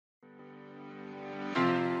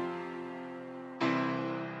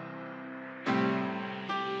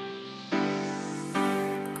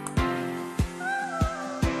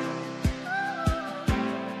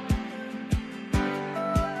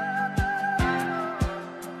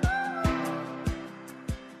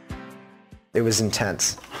It was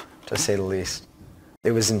intense, to say the least.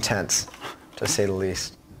 It was intense, to say the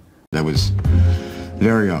least. That was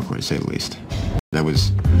very awkward, to say the least. That was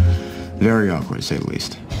very awkward, to say the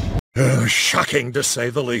least. Shocking, to say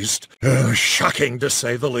the least. Shocking, to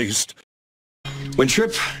say the least. When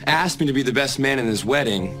Tripp asked me to be the best man in his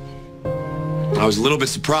wedding, I was a little bit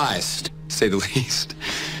surprised, to say the least.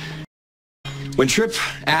 When Tripp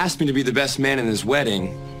asked me to be the best man in his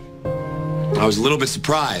wedding, I was a little bit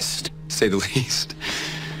surprised, to say the least.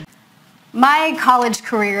 My college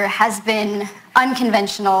career has been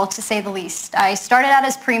unconventional, to say the least. I started out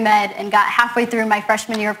as pre-med and got halfway through my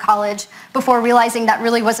freshman year of college before realizing that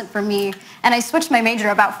really wasn't for me, and I switched my major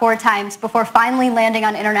about 4 times before finally landing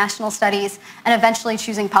on international studies and eventually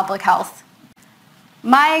choosing public health.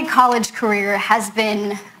 My college career has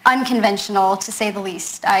been unconventional, to say the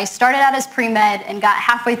least. I started out as pre-med and got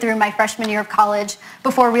halfway through my freshman year of college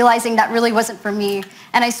before realizing that really wasn't for me,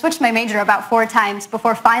 and I switched my major about 4 times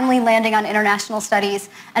before finally landing on international studies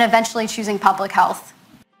and eventually choosing public health.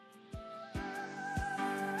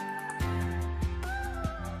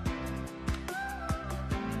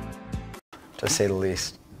 To say the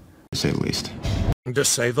least. To say the least. To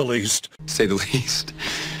say the least. To say the least.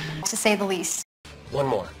 To say the least. One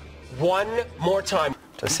more. One more time.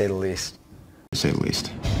 To say the least. To say the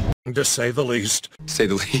least. To say the least. To say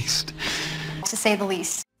the least. To say the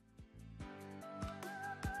least.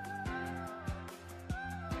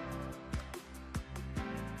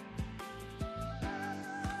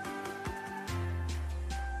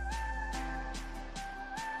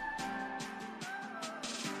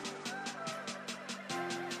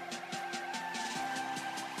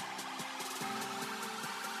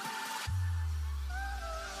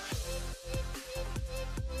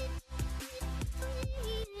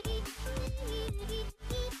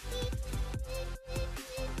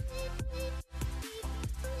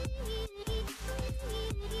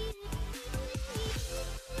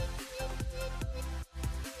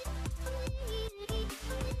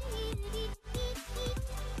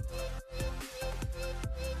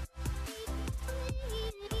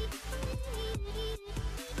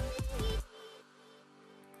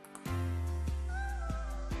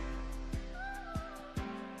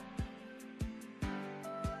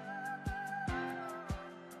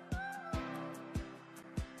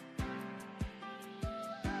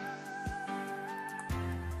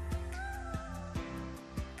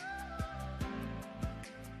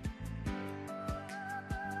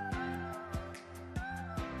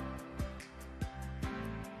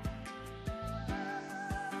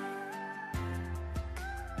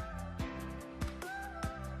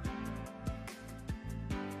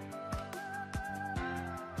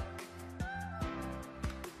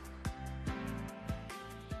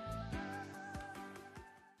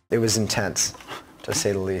 It was intense, to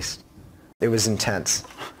say the least. It was intense,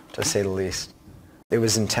 to say the least. It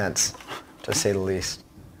was intense, to say the least.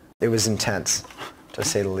 It was intense, to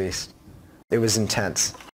say the least. It was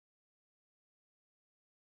intense.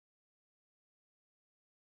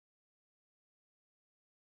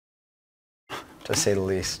 To say the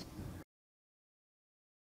least.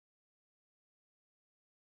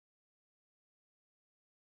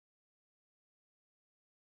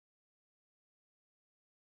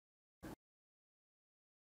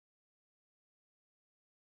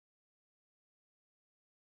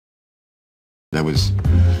 That was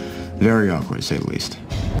very awkward, to say the least.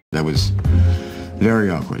 That was very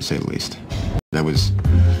awkward, to say the least. That was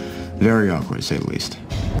very awkward, to say the least.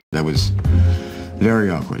 That was very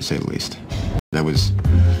awkward, to say the least. That was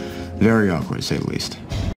very awkward, to say the least.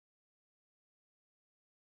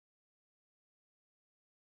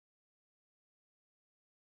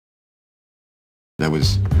 That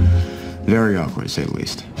was very awkward, to say the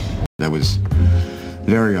least. That was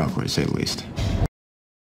very awkward, to say the least.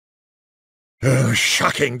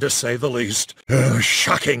 Shocking, to say the least.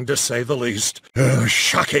 Shocking, to say the least.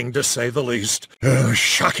 Shocking, to say the least.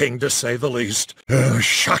 Shocking, to say the least.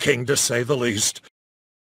 Shocking, to say the least.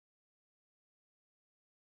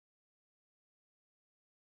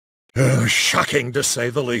 Shocking, to say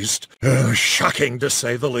the least. Shocking, to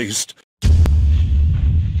say the least.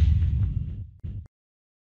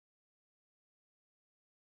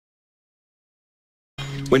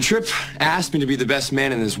 When Tripp asked me to be the best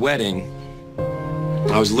man in his wedding,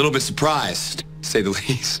 I was a little bit surprised, to say the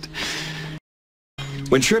least.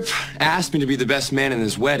 When Tripp asked me to be the best man in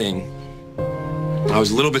his wedding, I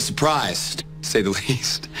was a little bit surprised, to say the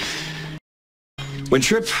least. When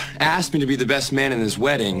Tripp asked me to be the best man in his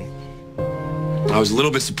wedding, I was a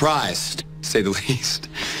little bit surprised, to say the least.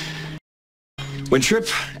 When Tripp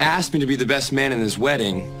asked me to be the best man in his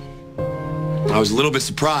wedding, I was a little bit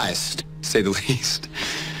surprised, to say the least.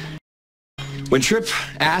 When Tripp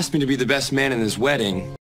asked me to be the best man in his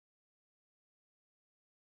wedding,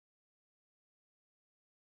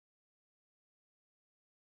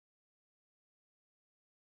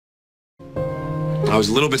 I was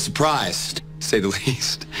a little bit surprised, to say the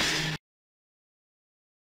least.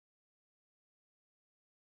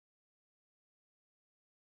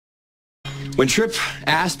 When Tripp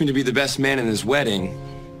asked me to be the best man in his wedding,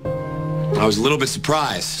 I was a little bit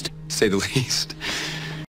surprised, to say the least.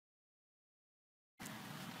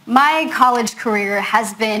 My college career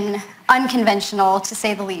has been unconventional, to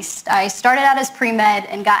say the least. I started out as pre-med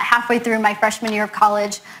and got halfway through my freshman year of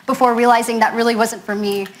college before realizing that really wasn't for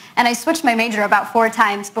me, and I switched my major about 4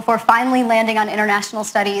 times before finally landing on international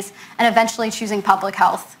studies and eventually choosing public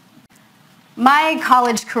health. My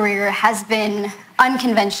college career has been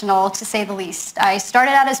unconventional, to say the least. I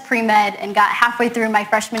started out as pre-med and got halfway through my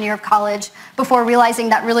freshman year of college before realizing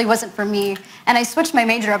that really wasn't for me, and I switched my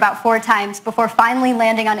major about 4 times before finally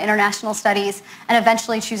landing on international studies and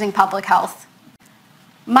eventually choosing public health.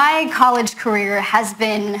 My college career has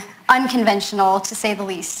been unconventional, to say the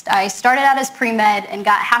least. I started out as pre-med and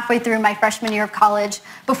got halfway through my freshman year of college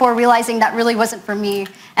before realizing that really wasn't for me,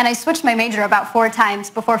 and I switched my major about 4 times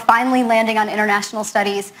before finally landing on international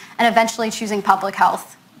studies and eventually choosing public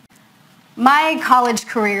health. My college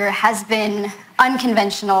career has been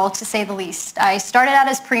unconventional, to say the least. I started out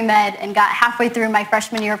as pre-med and got halfway through my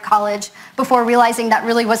freshman year of college before realizing that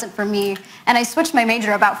really wasn't for me, and I switched my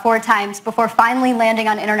major about 4 times before finally landing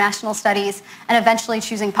on international studies and eventually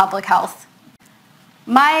choosing public health.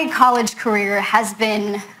 My college career has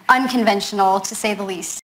been unconventional, to say the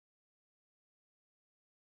least.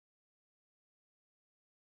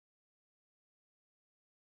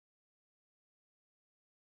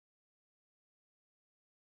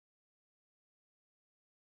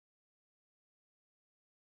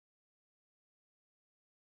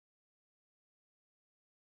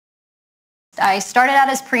 I started out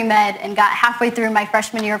as pre-med and got halfway through my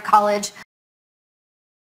freshman year of college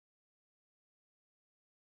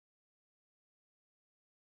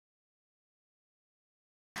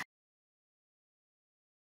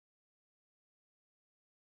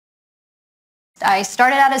I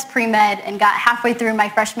started out as pre-med and got halfway through my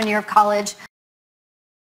freshman year of college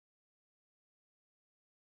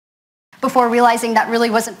before realizing that really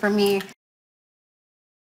wasn't for me.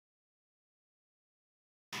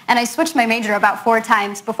 And I switched my major about 4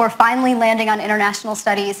 times before finally landing on international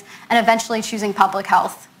studies and eventually choosing public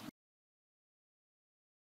health.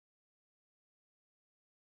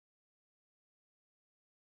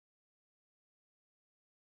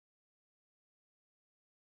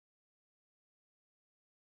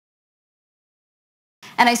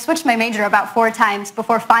 And I switched my major about 4 times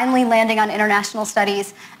before finally landing on international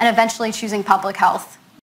studies and eventually choosing public health.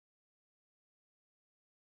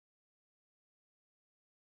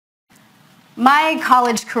 My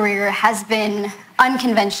college career has been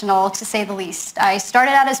unconventional, to say the least. I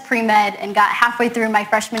started out as pre-med and got halfway through my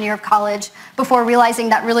freshman year of college before realizing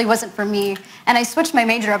that really wasn't for me, and I switched my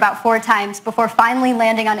major about 4 times before finally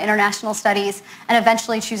landing on international studies and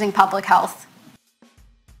eventually choosing public health.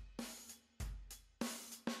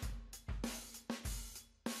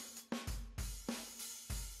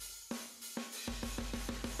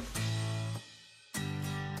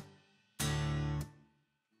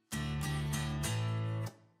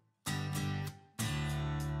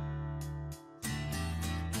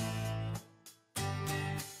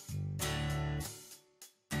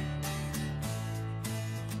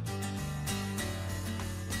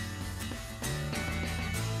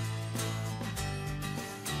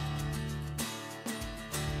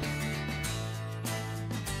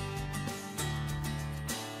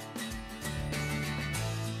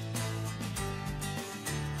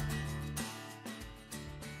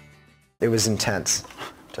 It was intense,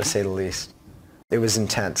 to say the least. It was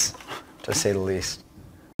intense, to say the least.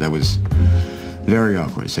 That was very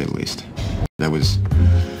awkward, to say the least. That was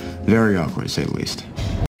very awkward, to say the least.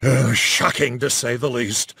 Shocking, to say the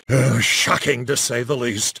least. Shocking, to say the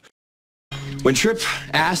least. When Tripp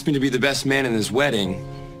asked me to be the best man in his wedding,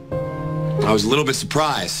 I was a little bit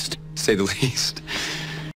surprised, to say the least.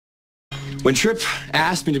 When Tripp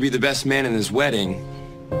asked me to be the best man in his wedding,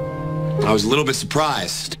 I was a little bit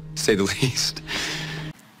surprised, to say the least.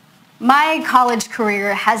 My college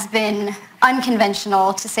career has been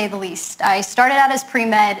unconventional, to say the least. I started out as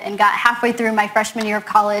pre-med and got halfway through my freshman year of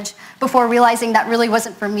college before realizing that really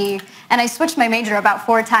wasn't for me, and I switched my major about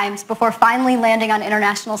 4 times before finally landing on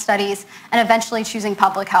international studies and eventually choosing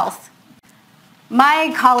public health.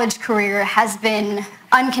 My college career has been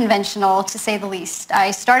unconventional, to say the least.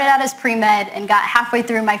 I started out as pre-med and got halfway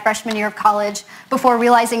through my freshman year of college before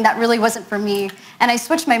realizing that really wasn't for me. And I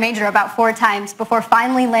switched my major about 4 times before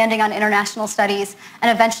finally landing on international studies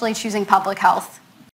and eventually choosing public health.